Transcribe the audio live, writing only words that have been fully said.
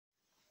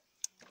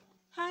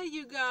Hi,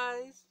 you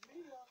guys.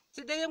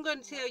 Today I'm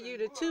going to tell you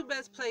the two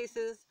best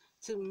places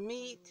to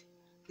meet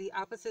the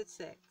opposite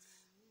sex.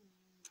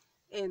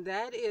 And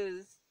that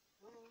is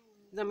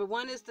number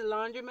one is the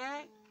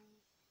laundromat,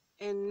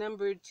 and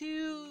number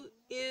two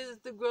is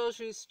the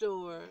grocery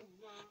store.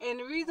 And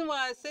the reason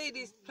why I say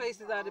these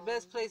places are the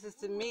best places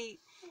to meet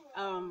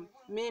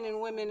men and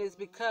women is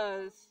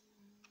because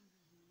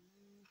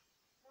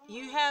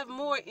you have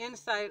more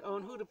insight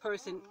on who the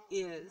person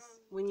is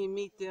when you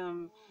meet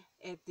them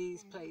at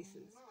these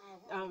places.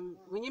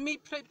 When you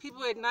meet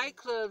people at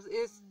nightclubs,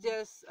 it's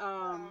just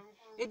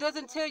it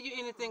doesn't tell you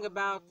anything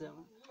about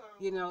them.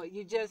 You know,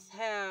 you just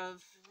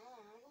have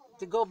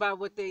to go by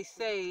what they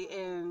say,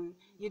 and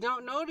you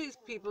don't know these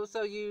people,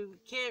 so you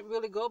can't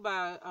really go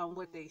by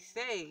what they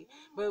say.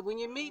 But when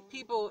you meet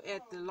people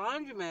at the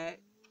laundromat,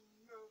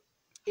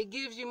 it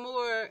gives you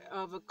more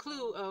of a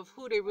clue of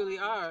who they really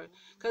are.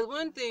 Because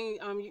one thing,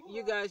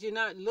 you guys, you're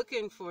not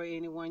looking for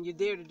anyone. You're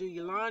there to do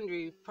your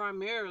laundry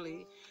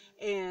primarily,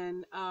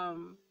 and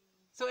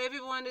so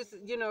everyone is,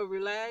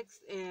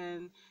 relaxed,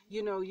 and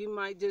you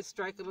might just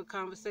strike up a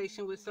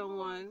conversation with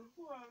someone,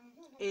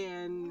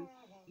 and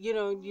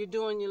you're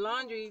doing your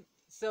laundry,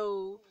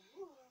 so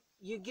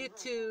you get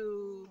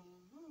to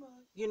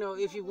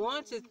if you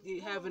want to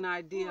have an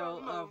idea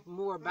of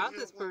more about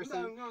this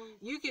person,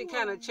 you can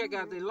kind of check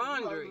out their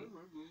laundry.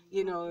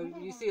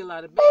 You see a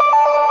lot of baby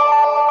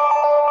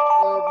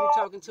clothes, or if you're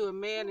talking to a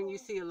man and you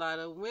see a lot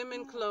of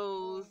women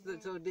clothes,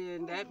 so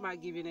then that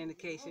might give you an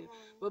indication.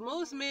 But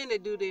most men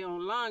that do their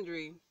own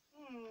laundry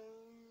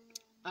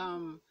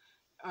um,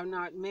 are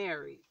not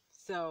married.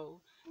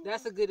 So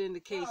that's a good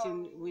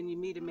indication when you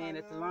meet a man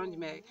at the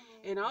laundromat.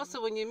 And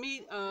also when you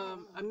meet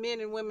a men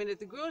and women at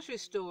the grocery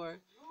store,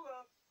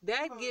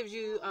 that gives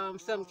you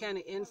some kind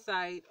of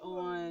insight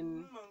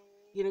on,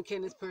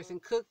 can this person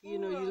cook? You're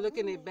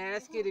looking at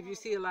basket if you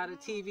see a lot of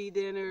TV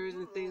dinners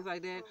and things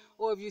like that,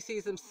 or if you see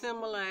some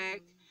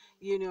Similac,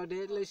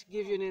 that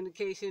gives you an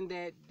indication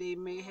that they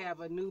may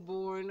have a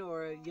newborn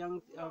or a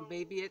young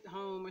baby at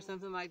home or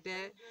something like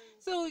that.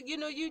 So,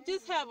 you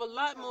just have a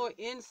lot more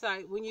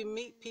insight when you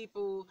meet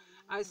people,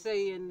 I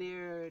say, in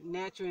their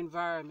natural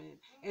environment.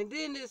 And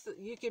then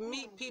you can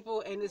meet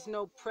people and there's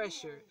no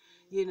pressure,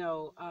 you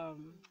know.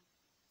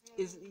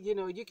 Is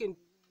you can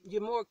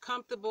you're more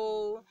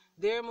comfortable,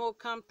 they're more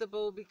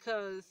comfortable,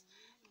 because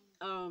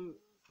um,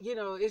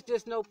 it's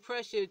just no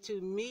pressure to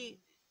meet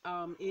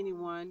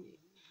anyone,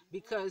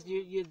 because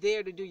you're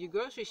there to do your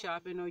grocery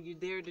shopping, or you're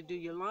there to do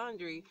your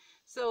laundry.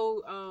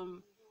 So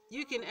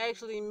you can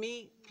actually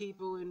meet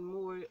people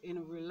in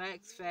a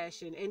relaxed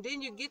fashion, and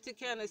then you get to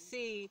kind of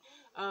see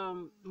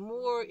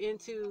more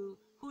into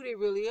who they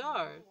really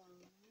are.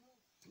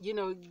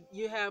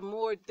 You have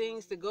more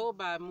things to go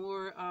by,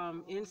 more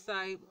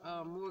insight,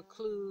 more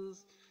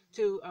clues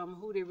to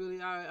who they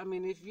really are. I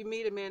mean, if you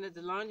meet a man at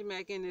the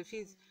laundromat and if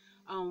he's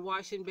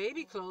washing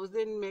baby clothes,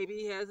 then maybe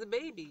he has a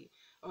baby.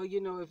 Or,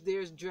 if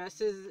there's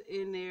dresses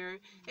in there.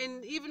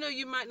 And even though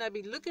you might not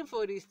be looking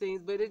for these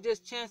things, but it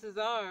just chances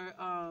are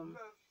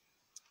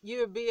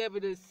you'll be able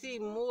to see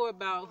more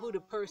about who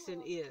the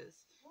person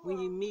is when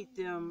you meet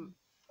them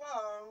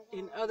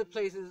in other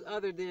places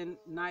other than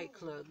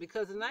nightclub,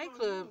 because a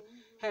nightclub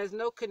has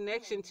no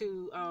connection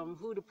to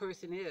who the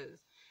person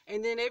is.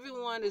 And then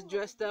everyone is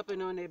dressed up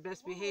and on their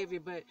best behavior.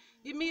 But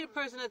you meet a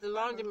person at the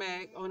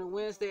laundromat on a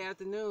Wednesday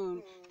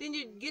afternoon, then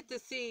you get to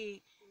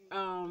see,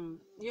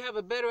 you have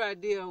a better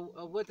idea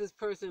of what this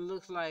person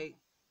looks like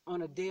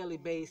on a daily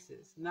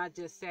basis, not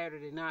just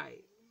Saturday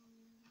night.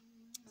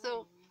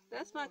 So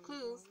that's my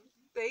clues.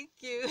 Thank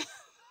you.